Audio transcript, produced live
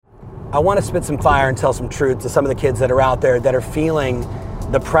I want to spit some fire and tell some truth to some of the kids that are out there that are feeling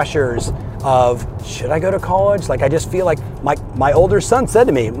the pressures of, should I go to college? Like, I just feel like my older son said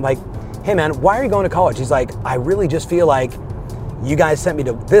to me, like, hey man, why are you going to college? He's like, I really just feel like you guys sent me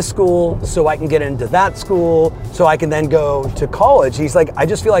to this school so I can get into that school so I can then go to college. He's like, I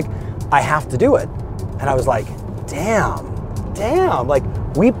just feel like I have to do it. And I was like, damn, like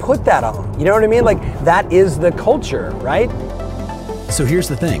we put that on, you know what I mean? Like that is the culture, right? So here's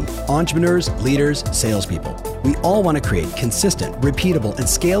the thing, entrepreneurs, leaders, salespeople, we all want to create consistent, repeatable, and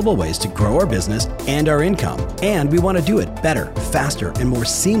scalable ways to grow our business and our income. And we want to do it better, faster, and more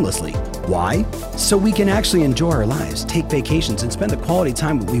seamlessly. Why? So we can actually enjoy our lives, take vacations, and spend the quality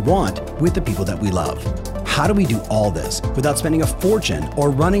time we want with the people that we love. How do we do all this without spending a fortune or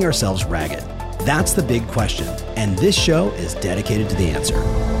running ourselves ragged? That's the big question, and this show is dedicated to the answer.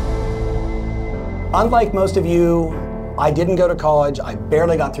 Unlike most of you, I didn't go to college. I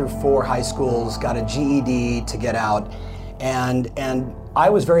barely got through 4 high schools, got a GED to get out. And I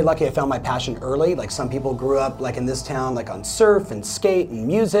was very lucky. I found my passion early. Like some people grew up like in this town, like on surf and skate and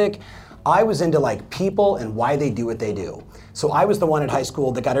music. I was into like people and why they do what they do. So I was the one at high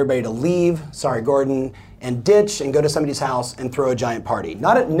school that got everybody to leave, sorry Gordon, and ditch and go to somebody's house and throw a giant party.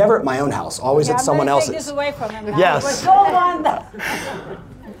 Never at my own house, always at someone else's. Take this away from him now. Yes. Hold on.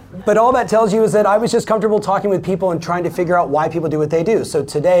 But all that tells you is that I was just comfortable talking with people and trying to figure out why people do what they do. So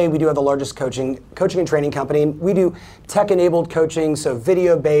today we do have the largest coaching and training company. We do tech-enabled coaching, so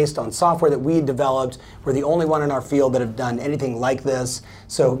video-based on software that we developed. We're the only one in our field that have done anything like this.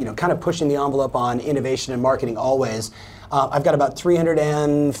 So, you know, kind of pushing the envelope on innovation and marketing always. I've got about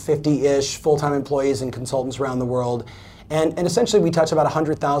 350-ish full-time employees and consultants around the world. And essentially we touch about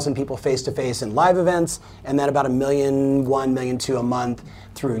 100,000 people face-to-face in live events, and then about 1 million, 1 million, 2 a month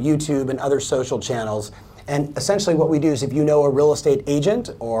through YouTube and other social channels. And essentially what we do is if you know a real estate agent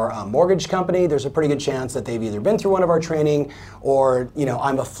or a mortgage company, there's a pretty good chance that they've either been through one of our training or, you know,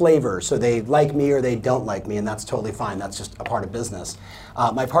 I'm a flavor, so they like me or they don't like me, and that's totally fine. That's just a part of business.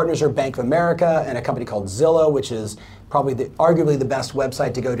 My partners are Bank of America and a company called Zillow, which is probably arguably the best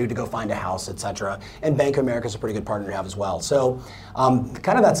website to go find a house, etc. And Bank of America is a pretty good partner to have as well. So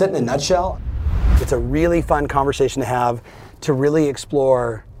kind of that's it in a nutshell. It's a really fun conversation to have to really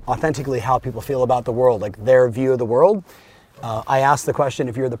explore authentically how people feel about the world, like their view of the world. I asked the question,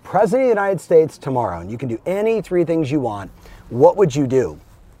 if you're the President of the United States tomorrow and you can do any 3 things you want, what would you do?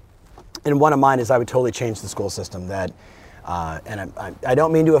 And one of mine is I would totally change the school system. And I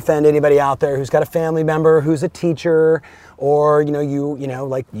don't mean to offend anybody out there who's got a family member who's a teacher, or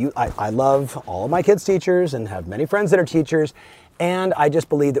I love all of my kids' teachers and have many friends that are teachers, and I just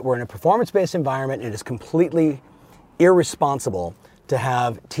believe that we're in a performance-based environment and it is completely irresponsible to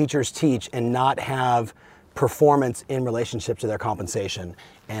have teachers teach and not have performance in relationship to their compensation.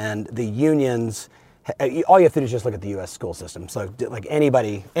 And the unions, all you have to do is just look at the U.S. school system. So like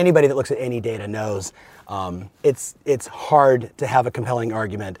anybody that looks at any data knows it's hard to have a compelling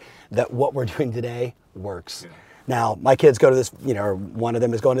argument that what we're doing today works. Yeah. Now, my kids go to this, one of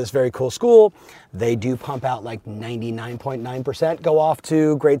them is going to this very cool school. They do pump out like 99.9% go off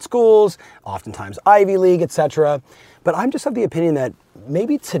to great schools, oftentimes Ivy League, etc. But I'm just of the opinion that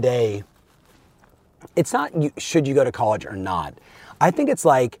maybe today, it's not should you go to college or not. I think it's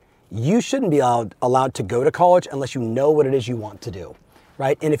like you shouldn't be allowed to go to college unless you know what it is you want to do.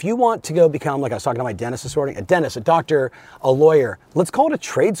 Right? And if you want to go become, like I was talking to my dentist this morning, a dentist, a doctor, a lawyer, let's call it a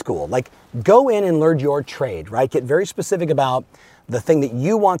trade school. Like go in and learn your trade, right? Get very specific about the thing that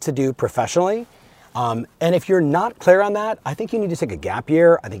you want to do professionally. And if you're not clear on that, I think you need to take a gap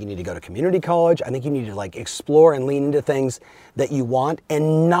year. I think you need to go to community college. I think you need to like explore and lean into things that you want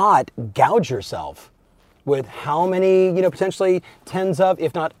and not gouge yourself with how many, potentially tens of,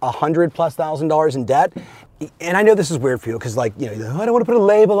 if not $100,000+ in debt. And I know this is weird for you because I don't want to put a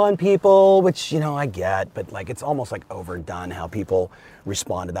label on people, which, I get, but like, it's almost like overdone how people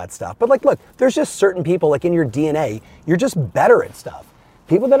respond to that stuff. But like, look, there's just certain people like in your DNA, you're just better at stuff.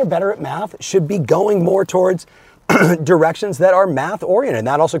 People that are better at math should be going more towards directions that are math oriented. And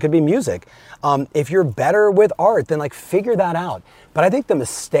that also could be music. If you're better with art, then like figure that out. But I think the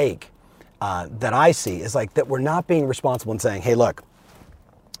mistake that I see is like that we're not being responsible and saying, hey, look,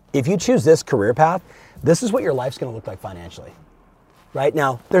 if you choose this career path, this is what your life's going to look like financially. Right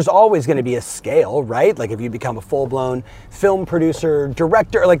now, there's always going to be a scale, right? Like if you become a full-blown film producer,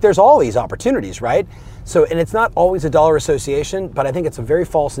 director, like there's always opportunities, right? So, and it's not always a dollar association, but I think it's a very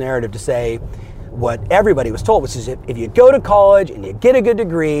false narrative to say what everybody was told, which is if you go to college and you get a good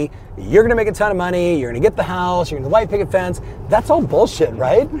degree, you're going to make a ton of money, you're going to get the house, you're going to white picket fence. That's all bullshit,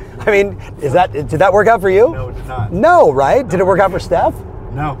 right? I mean, did that work out for you? No, it did not. No, right? Did it work out for Steph?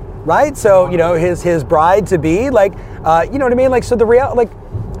 No. right? So, you know, his bride to be, like, you know what I mean? Like, so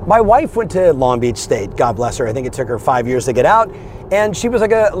my wife went to Long Beach State, God bless her. I think it took her 5 years to get out. And she was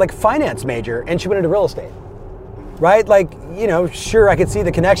like a finance major, and she went into real estate, right? Like, you know, sure, I could see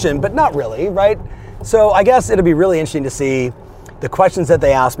the connection, but not really, right? So I guess it'll be really interesting to see the questions that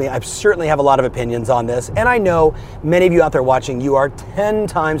they ask me. I certainly have a lot of opinions on this. And I know many of you out there watching, you are 10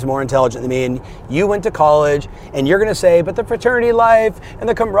 times more intelligent than me, and you went to college, and you're gonna say, but the fraternity life and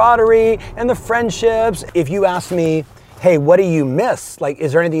the camaraderie and the friendships. If you ask me, hey, what do you miss? Like,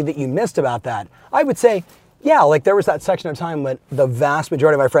 is there anything that you missed about that? I would say, yeah, like there was that section of time when the vast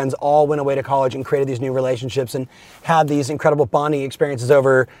majority of my friends all went away to college and created these new relationships and had these incredible bonding experiences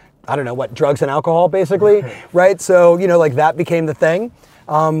over, I don't know what, drugs and alcohol, basically, right? So, you know, like that became the thing.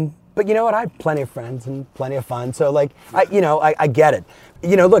 But you know what? I had plenty of friends and plenty of fun. So like, I get it.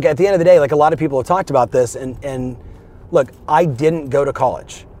 You know, look, at the end of the day, like a lot of people have talked about this, and look, I didn't go to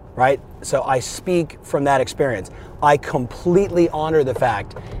college, right? So I speak from that experience. I completely honor the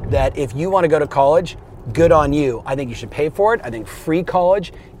fact that if you want to go to college, good on you. I think you should pay for it. I think free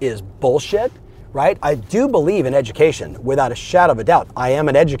college is bullshit, right? I do believe in education without a shadow of a doubt. I am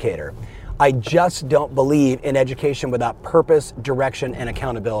an educator. I just don't believe in education without purpose, direction, and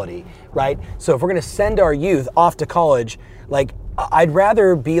accountability, right? So if we're gonna send our youth off to college, like, I'd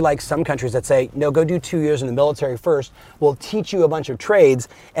rather be like some countries that say, no, go do 2 years in the military first. We'll teach you a bunch of trades,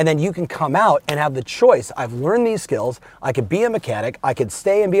 and then you can come out and have the choice. I've learned these skills. I could be a mechanic. I could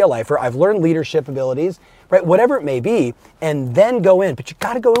stay and be a lifer. I've learned leadership abilities, right? Whatever it may be, and then go in. But you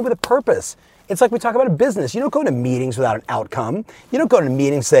got to go in with a purpose. It's like we talk about a business. You don't go into meetings without an outcome. You don't go into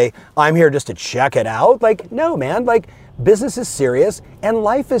meetings and say, I'm here just to check it out. Like, no, man, like business is serious and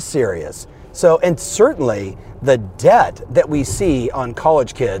life is serious. So, and certainly the debt that we see on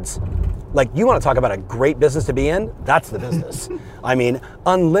college kids, like you want to talk about a great business to be in, that's the business. I mean,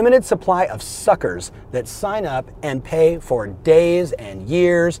 unlimited supply of suckers that sign up and pay for days and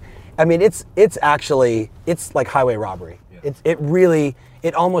years. I mean, it's like highway robbery. Yeah.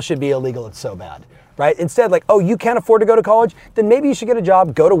 It almost should be illegal. It's so bad, right? Instead, like, oh, you can't afford to go to college? Then maybe you should get a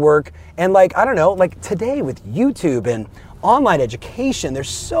job, go to work. And like, I don't know, like today with YouTube and online education, there's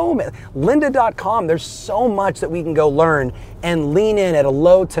so many, lynda.com, there's so much that we can go learn and lean in at a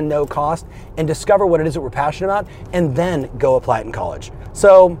low to no cost and discover what it is that we're passionate about and then go apply it in college.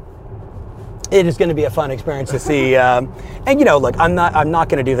 So it is going to be a fun experience to see. And you know, look, I'm not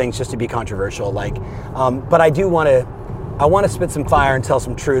going to do things just to be controversial, like, but I want to spit some fire and tell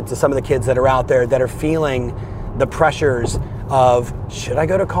some truth to some of the kids that are out there that are feeling the pressures of, should I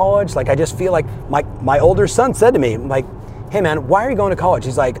go to college? Like, I just feel like my older son said to me, like, hey man, why are you going to college?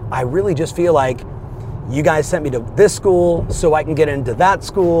 He's like, I really just feel like you guys sent me to this school so I can get into that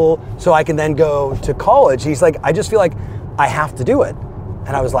school so I can then go to college. He's like, I just feel like I have to do it. And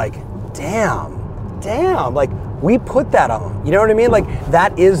I was like, damn, like we put that on, you know what I mean? Like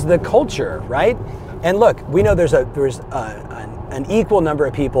that is the culture, right? And look, we know there's an equal number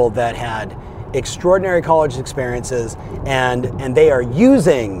of people that had extraordinary college experiences and they are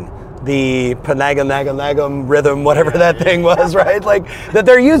using the panagam rhythm, whatever that thing was, right? Like that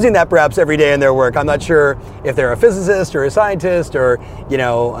they're using that perhaps every day in their work. I'm not sure if they're a physicist or a scientist or, you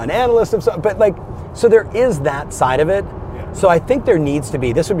know, an analyst of some, but like, so there is that side of it. So I think there needs to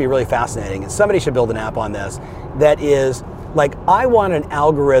be, this would be really fascinating, and somebody should build an app on this that is like, I want an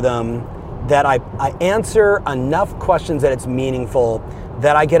algorithm that I answer enough questions that it's meaningful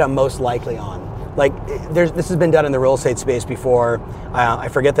that I get a most likely on. Like this has been done in the real estate space before. I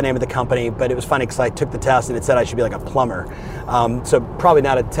forget the name of the company, but it was funny because I took the test and it said I should be like a plumber. So probably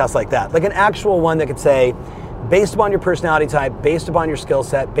not a test like that. Like an actual one that could say, based upon your personality type, based upon your skill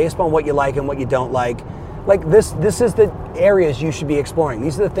set, based upon what you like and what you don't like this is the areas you should be exploring.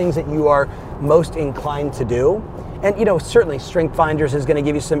 These are the things that you are most inclined to do. And you know, certainly Strength Finders is going to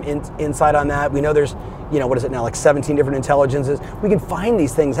give you some insight on that. We know there's, you know, what is it now, like 17 different intelligences. We can find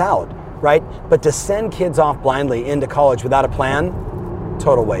these things out, right? But to send kids off blindly into college without a plan,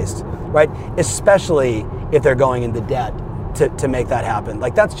 total waste, right? Especially if they're going into debt to make that happen.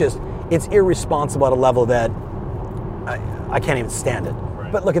 Like that's just, it's irresponsible at a level that I can't even stand it.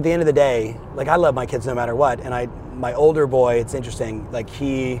 Right. But look, at the end of the day, like I love my kids no matter what. And my older boy, it's interesting, like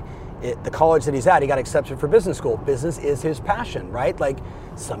the college that he's at, he got accepted for business school. Business is his passion, right? Like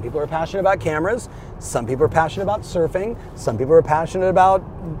some people are passionate about cameras, some people are passionate about surfing, some people are passionate about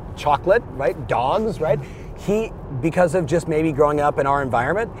chocolate, right? Dogs, right? He, because of just maybe growing up in our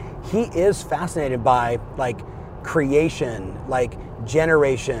environment, he is fascinated by like creation, like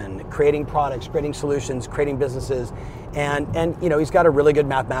generation, creating products, creating solutions, creating businesses. And you know, he's got a really good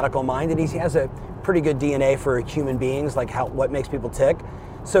mathematical mind and he has a pretty good DNA for human beings, like what makes people tick.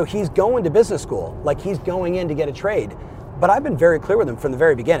 So he's going to business school, like he's going in to get a trade. But I've been very clear with him from the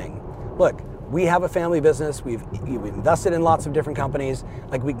very beginning. Look, we have a family business. We've invested in lots of different companies.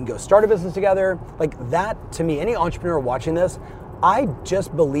 Like we can go start a business together. Like that, to me, any entrepreneur watching this, I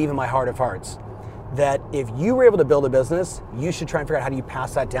just believe in my heart of hearts that if you were able to build a business, you should try and figure out how do you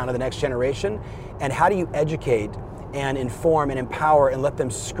pass that down to the next generation, and how do you educate and inform and empower and let them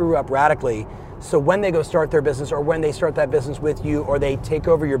screw up radically, so when they go start their business or when they start that business with you or they take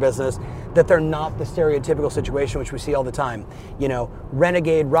over your business, that they're not the stereotypical situation which we see all the time. You know,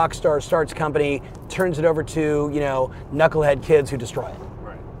 renegade rock star starts company, turns it over to, you know, knucklehead kids who destroy it.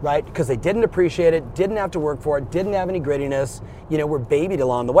 Right? Because they didn't appreciate it, didn't have to work for it, didn't have any grittiness, you know, were babied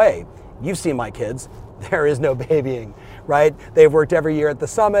along the way. You've seen my kids. There is no babying, right? They've worked every year at the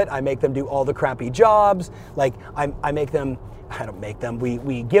summit. I make them do all the crappy jobs. Like I make them, I don't make them,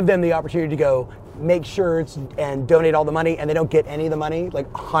 we give them the opportunity to go make shirts and donate all the money, and they don't get any of the money.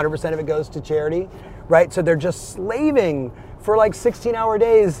 Like 100% of it goes to charity, right? So they're just slaving for like 16-hour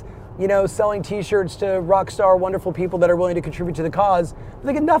days, you know, selling t-shirts to rock star wonderful people that are willing to contribute to the cause. But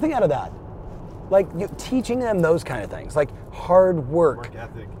they get nothing out of that. Like teaching them those kind of things, like hard work.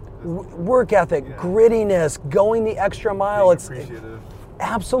 Work ethic, grittiness, going the extra mile. It's appreciative.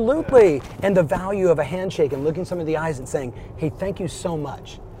 Absolutely. And the value of a handshake and looking someone in the eyes and saying, hey, thank you so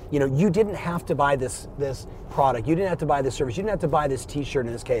much. You know, you didn't have to buy this product. You didn't have to buy this service. You didn't have to buy this t-shirt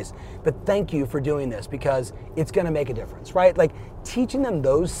in this case. But thank you for doing this because it's going to make a difference, right? Like teaching them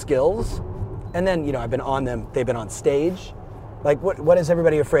those skills. And then, you know, I've been on them. They've been on stage. Like what is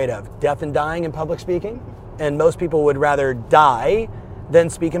everybody afraid of? Death and dying in public speaking? And most people would rather die than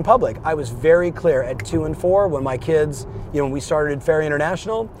speak in public. I was very clear at 2 and 4 when my kids, you know, when we started Ferry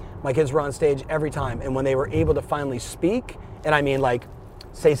International, my kids were on stage every time. And when they were able to finally speak, and I mean like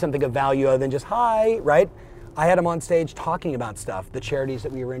say something of value other than just hi, right? I had them on stage talking about stuff, the charities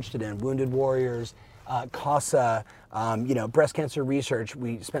that we were interested in, Wounded Warriors, CASA, you know, breast cancer research.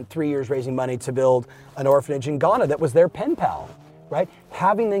 We spent 3 years raising money to build an orphanage in Ghana that was their pen pal, right?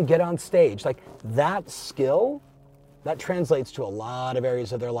 Having them get on stage, like that skill, that translates to a lot of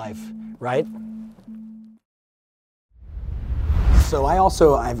areas of their life, right? So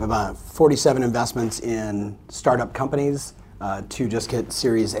I have about 47 investments in startup companies to just get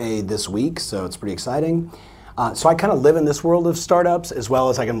Series A this week, so it's pretty exciting. So I kind of live in this world of startups as well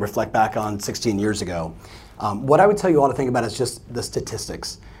as I can reflect back on 16 years ago. What I would tell you all to think about is just the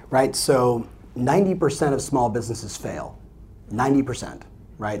statistics, right? So 90% of small businesses fail, 90%,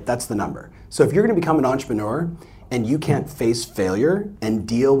 right? That's the number. So if you're going to become an entrepreneur and you can't face failure and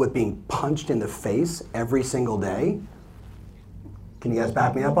deal with being punched in the face every single day, can you guys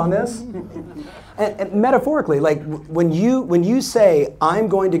back me up on this? And metaphorically, like when you say, I'm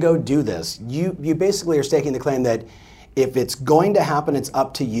going to go do this, you basically are staking the claim that if it's going to happen, it's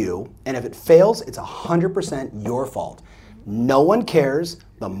up to you. And if it fails, it's 100% your fault. No one cares.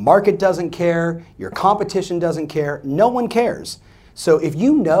 The market doesn't care. Your competition doesn't care. No one cares. So if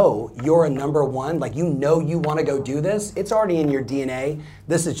you know you're a number one, like you know you want to go do this, it's already in your DNA.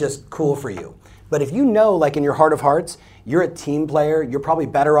 This is just cool for you. But if you know, like in your heart of hearts, you're a team player, you're probably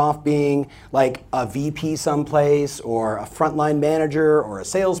better off being like a VP someplace or a frontline manager or a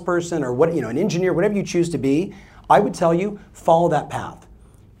salesperson or what, you know, an engineer, whatever you choose to be, I would tell you, follow that path.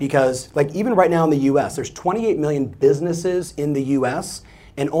 Because like even right now in the US, there's 28 million businesses in the US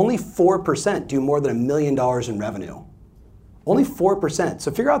and only 4% do more than $1 million in revenue. Only 4%.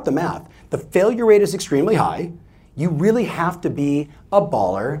 So figure out the math. The failure rate is extremely high. You really have to be a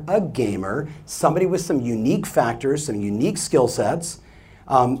baller, a gamer, somebody with some unique factors, some unique skill sets.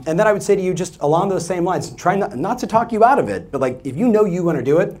 And then I would say to you, just along those same lines, try not to talk you out of it, but like if you know you want to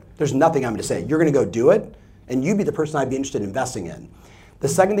do it, there's nothing I'm going to say. You're going to go do it, and you be the person I'd be interested in investing in. The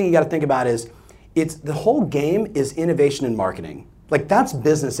second thing you got to think about is, the whole game is innovation and marketing. Like that's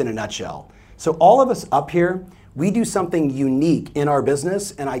business in a nutshell. So all of us up here, we do something unique in our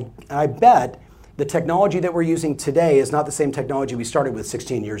business, and I bet the technology that we're using today is not the same technology we started with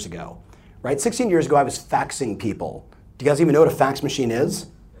 16 years ago, right? 16 years ago, I was faxing people. Do you guys even know what a fax machine is?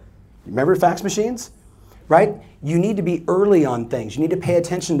 Remember fax machines, right? You need to be early on things. You need to pay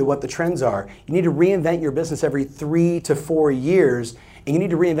attention to what the trends are. You need to reinvent your business every 3 to 4 years, and you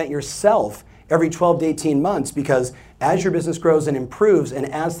need to reinvent yourself every 12 to 18 months, because as your business grows and improves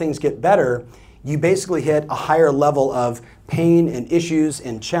and as things get better, you basically hit a higher level of pain and issues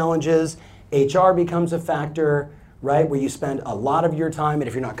and challenges. HR becomes a factor, right, where you spend a lot of your time, and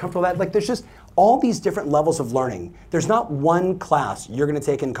if you're not comfortable with that, like there's just all these different levels of learning. There's not one class you're going to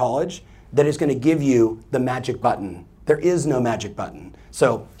take in college that is going to give you the magic button. There is no magic button.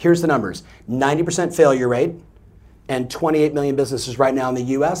 So here's the numbers. 90% failure rate, and 28 million businesses right now in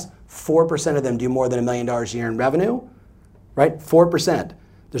the US, 4% of them do more than $1 million a year in revenue, right? 4%.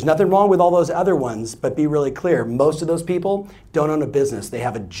 There's nothing wrong with all those other ones, but be really clear. Most of those people don't own a business. They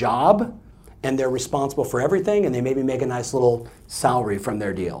have a job and they're responsible for everything, and they maybe make a nice little salary from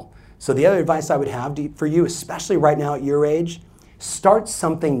their deal. So the other advice I would have for you, especially right now at your age, start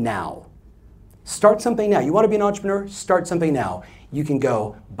something now. Start something now. You want to be an entrepreneur? Start something now. You can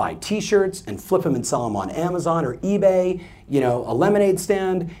go buy t-shirts and flip them and sell them on Amazon or eBay, a lemonade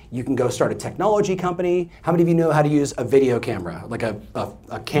stand. You can go start a technology company. How many of you know how to use a video camera, like a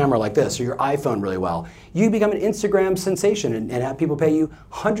camera like this, or your iPhone really well? You can become an Instagram sensation and have people pay you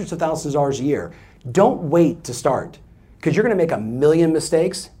hundreds of thousands of dollars a year. Don't wait to start, because you're going to make a million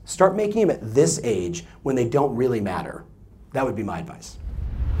mistakes. Start making them at this age when they don't really matter. That would be my advice.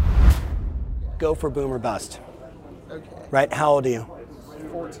 Go for boom or bust. Okay. Right? How old are you?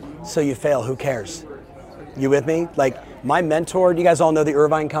 14. So you fail, who cares? You with me? Like my mentor, you guys all know the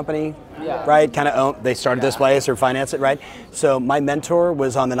Irvine company, Yeah. right? They started this place or finance it, right? So my mentor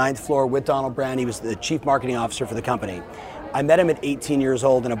was on the 9th floor with Donald Brand. He was the chief marketing officer for the company. I met him at 18 years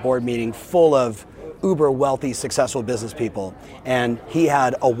old in a board meeting full of uber wealthy, successful business people. And he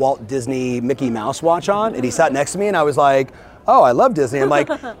had a Walt Disney Mickey Mouse watch on, and he sat next to me and I was like, oh, I love Disney. I'm like,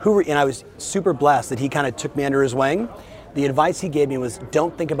 and I was super blessed that he kind of took me under his wing. The advice he gave me was,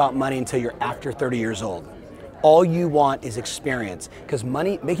 don't think about money until you're after 30 years old. All you want is experience, because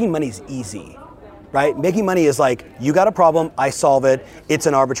making money is easy, right? Making money is like, you got a problem, I solve it, it's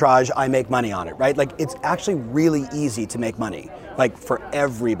an arbitrage, I make money on it, right? Like, it's actually really easy to make money, like for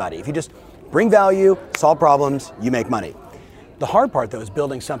everybody. If you just bring value, solve problems, you make money. The hard part though is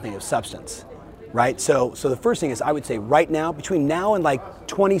building something of substance. Right? So the first thing is, I would say right now, between now and like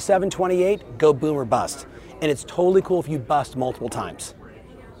 27, 28, go boom or bust. And it's totally cool if you bust multiple times.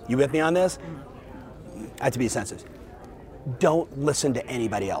 You with me on this? I have to be sensitive. Don't listen to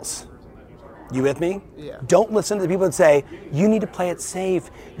anybody else. You with me? Yeah. Don't listen to the people that say, you need to play it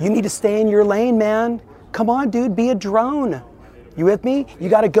safe. You need to stay in your lane, man. Come on, dude, be a drone. You with me? You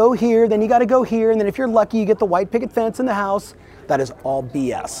gotta go here, then you gotta go here, and then if you're lucky, you get the white picket fence in the house. That is all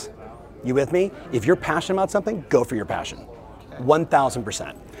BS. You with me? If you're passionate about something, go for your passion.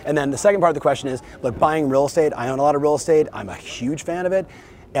 1,000%. And then the second part of the question is, look, buying real estate, I own a lot of real estate. I'm a huge fan of it.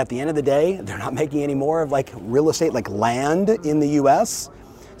 At the end of the day, they're not making any more of like real estate, like land in the US.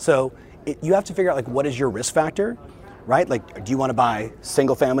 So you have to figure out like, what is your risk factor, right? Like, do you want to buy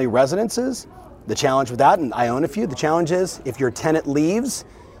single family residences? The challenge with that, and I own a few, the challenge is if your tenant leaves,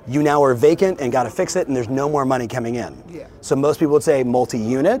 you now are vacant and got to fix it and there's no more money coming in. Yeah. So most people would say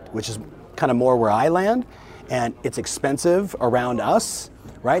multi-unit, which is kind of more where I land, and it's expensive around us,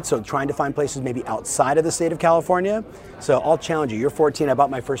 right? So trying to find places maybe outside of the state of California. So I'll challenge you, you're 14, I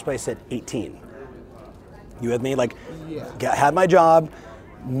bought my first place at 18. You with me? Like, had my job,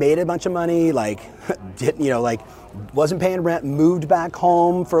 made a bunch of money, like, wasn't paying rent, moved back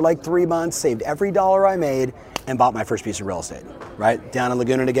home for like 3 months, saved every dollar I made, and bought my first piece of real estate, right? Down in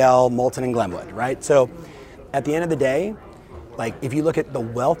Laguna Niguel, Moulton, and Glenwood, right? So at the end of the day, like if you look at the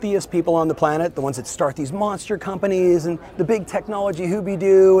wealthiest people on the planet, the ones that start these monster companies and the big technology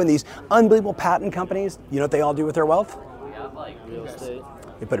hoobie-doo and these unbelievable patent companies, you know what they all do with their wealth? Real estate.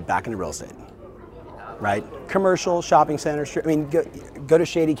 They put it back into real estate, right? Commercial, shopping centers, I mean, go to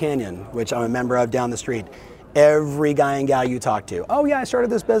Shady Canyon, which I'm a member of down the street. Every guy and gal you talk to, oh yeah, I started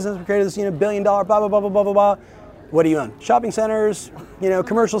this business, we created this, $1 billion, blah, blah, blah, blah, blah, blah, blah. What do you own? Shopping centers,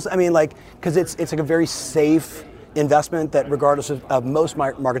 commercials. I mean, like, because it's like a very safe investment that regardless of most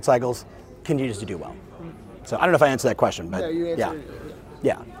market cycles, continues to do well. So I don't know if I answered that question, but Yeah, you answered it.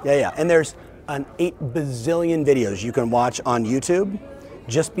 Yeah. And there's an 8 bazillion videos you can watch on YouTube.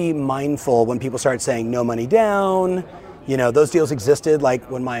 Just be mindful when people start saying no money down. Those deals existed. Like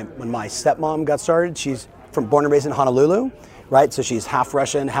when my stepmom got started, she's born and raised in Honolulu, right? So she's half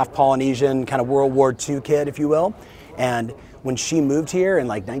Russian, half Polynesian, kind of World War II kid, if you will. And when she moved here in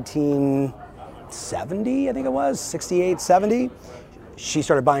like 1970, I think it was, 68, 70, she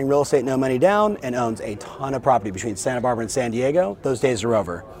started buying real estate, no money down, and owns a ton of property between Santa Barbara and San Diego. Those days are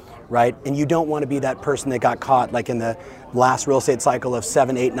over, right? And you don't want to be that person that got caught like in the last real estate cycle of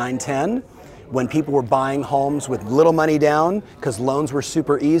 7, 8, 9, 10, when people were buying homes with little money down because loans were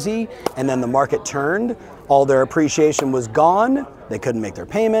super easy, and then the market turned, all their appreciation was gone, they couldn't make their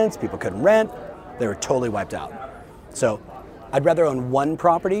payments, people couldn't rent, they were totally wiped out. So I'd rather own one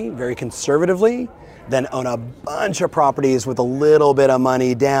property very conservatively than own a bunch of properties with a little bit of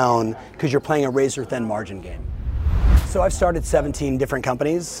money down because you're playing a razor thin margin game. So I've started 17 different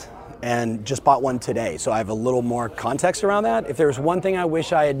companies and just bought one today. So I have a little more context around that. If there was one thing I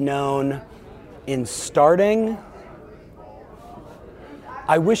wish I had known in starting,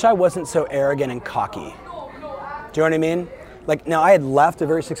 I wish I wasn't so arrogant and cocky. Do you know what I mean? Like, now I had left a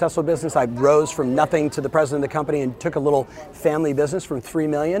very successful business. I rose from nothing to the president of the company and took a little family business from $3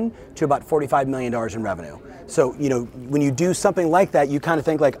 million to about $45 million in revenue. So, you know, when you do something like that, you kind of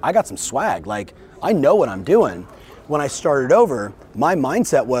think like, I got some swag, like I know what I'm doing. When I started over, my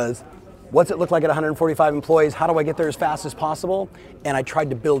mindset was, what's it look like at 145 employees? How do I get there as fast as possible? And I tried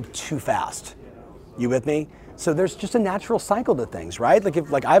to build too fast. You with me? So there's just a natural cycle to things, right? Like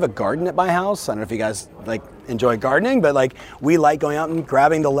if I have a garden at my house, I don't know if you guys like enjoy gardening, but like we like going out and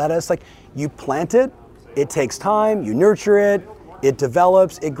grabbing the lettuce. Like you plant it, it takes time, you nurture it, it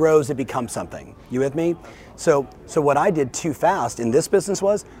develops, it grows, it becomes something. You with me? So what I did too fast in this business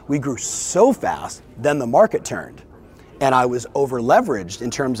was we grew so fast, then the market turned. And I was over leveraged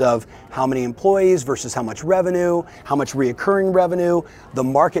in terms of how many employees versus how much revenue, how much reoccurring revenue. The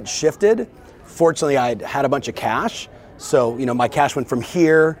market shifted. Fortunately, I had a bunch of cash. So, you know, my cash went from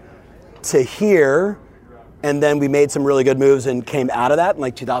here to here. And then we made some really good moves and came out of that in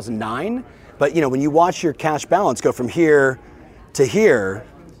like 2009. But, you know, when you watch your cash balance go from here to here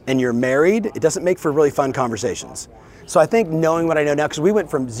and you're married, it doesn't make for really fun conversations. So I think knowing what I know now, because we went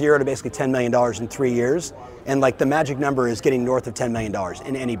from zero to basically $10 million in 3 years. And like the magic number is getting north of $10 million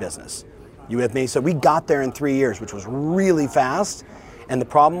in any business. You with me? So we got there in 3 years, which was really fast. And the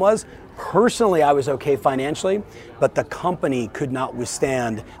problem was, personally, I was okay financially, but the company could not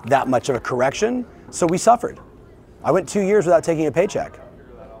withstand that much of a correction. So we suffered. I went 2 years without taking a paycheck,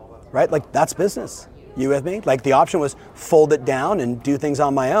 right? Like that's business. You with me? Like the option was fold it down and do things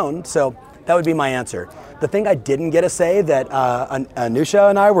on my own. So that would be my answer. The thing I didn't get to say that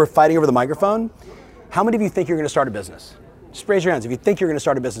Anusha and I were fighting over the microphone, how many of you think you're going to start a business? Just raise your hands if you think you're going to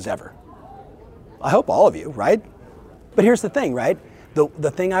start a business ever. I hope all of you, right? But here's the thing, right?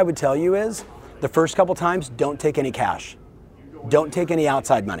 The thing I would tell you is the first couple times, don't take any cash. Don't take any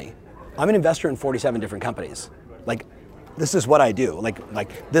outside money. I'm an investor in 47 different companies. Like, this is what I do.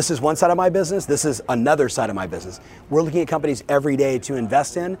 Like this is one side of my business. This is another side of my business. We're looking at companies every day to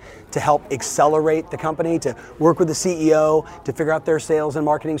invest in, to help accelerate the company, to work with the CEO, to figure out their sales and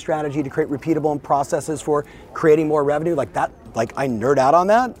marketing strategy, to create repeatable processes for creating more revenue. Like that, like I nerd out on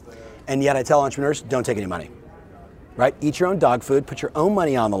that. And yet I tell entrepreneurs, don't take any money, right? Eat your own dog food, put your own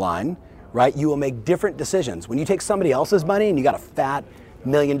money on the line, right? You will make different decisions. When you take somebody else's money and you got a fat $1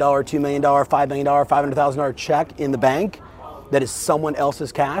 million, $2 million, $5 million, $500,000 check in the bank that is someone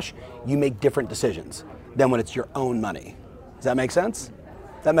else's cash, you make different decisions than when it's your own money. Does that make sense?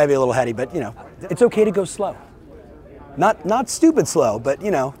 That may be a little heady, but you know, it's okay to go slow. Not stupid slow, but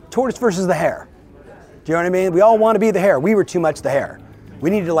you know, tortoise versus the hare. Do you know what I mean? We all want to be the hare. We were too much the hare. We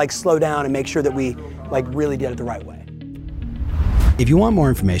needed to like slow down and make sure that we like really did it the right way. If you want more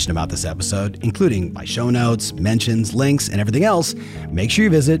information about this episode, including my show notes, mentions, links, and everything else, make sure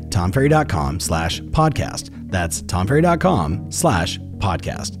you visit tomferry.com/podcast. That's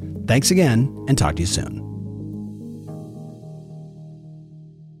tomferry.com/podcast. Thanks again, and talk to you soon.